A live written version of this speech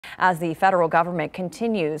As the federal government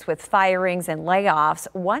continues with firings and layoffs,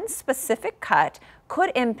 one specific cut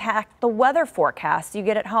could impact the weather forecast you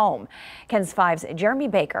get at home. KENS 5's Jeremy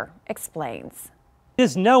Baker explains. It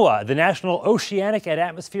is NOAA, the National Oceanic and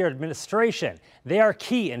Atmospheric Administration. They are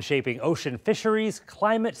key in shaping ocean fisheries,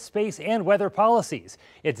 climate, space, and weather policies.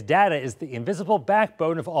 Its data is the invisible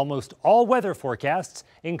backbone of almost all weather forecasts,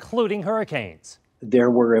 including hurricanes. There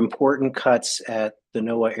were important cuts at the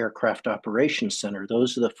NOAA Aircraft Operations Center.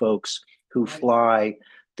 Those are the folks who fly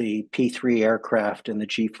the P-3 aircraft and the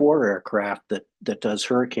G-4 aircraft that does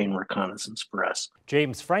hurricane reconnaissance for us.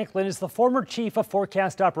 James Franklin is the former chief of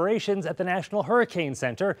forecast operations at the National Hurricane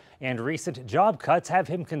Center, and recent job cuts have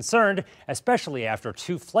him concerned, especially after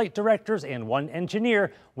 2 flight directors and 1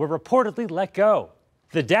 engineer were reportedly let go.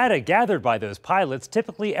 The data gathered by those pilots,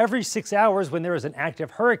 typically every 6 hours when there is an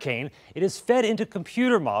active hurricane, it is fed into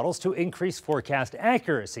computer models to increase forecast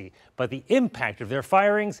accuracy, but the impact of their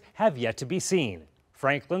firings have yet to be seen.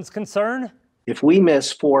 Franklin's concern? If we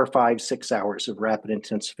miss 4, 5, 6 hours of rapid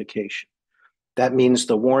intensification, that means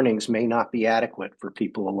the warnings may not be adequate for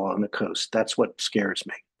people along the coast. That's what scares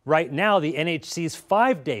me. Right now, the NHC's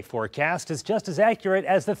 5-day forecast is just as accurate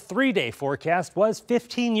as the 3-day forecast was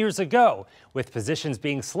 15 years ago. With positions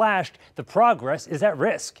being slashed, the progress is at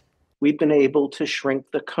risk. We've been able to shrink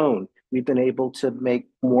the cone. We've been able to make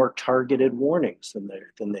more targeted warnings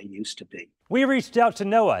than they used to be. We reached out to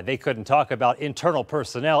NOAA. They couldn't talk about internal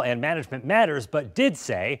personnel and management matters, but did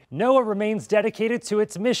say NOAA remains dedicated to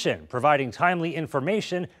its mission, providing timely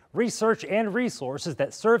information, research, and resources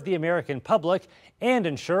that serve the American public and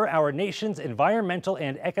ensure our nation's environmental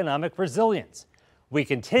and economic resilience. We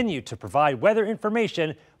continue to provide weather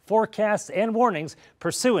information, forecasts, and warnings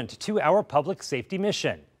pursuant to our public safety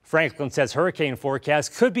mission. Franklin says hurricane forecasts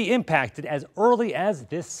could be impacted as early as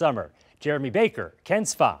this summer. Jeremy Baker,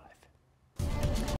 KENS 5.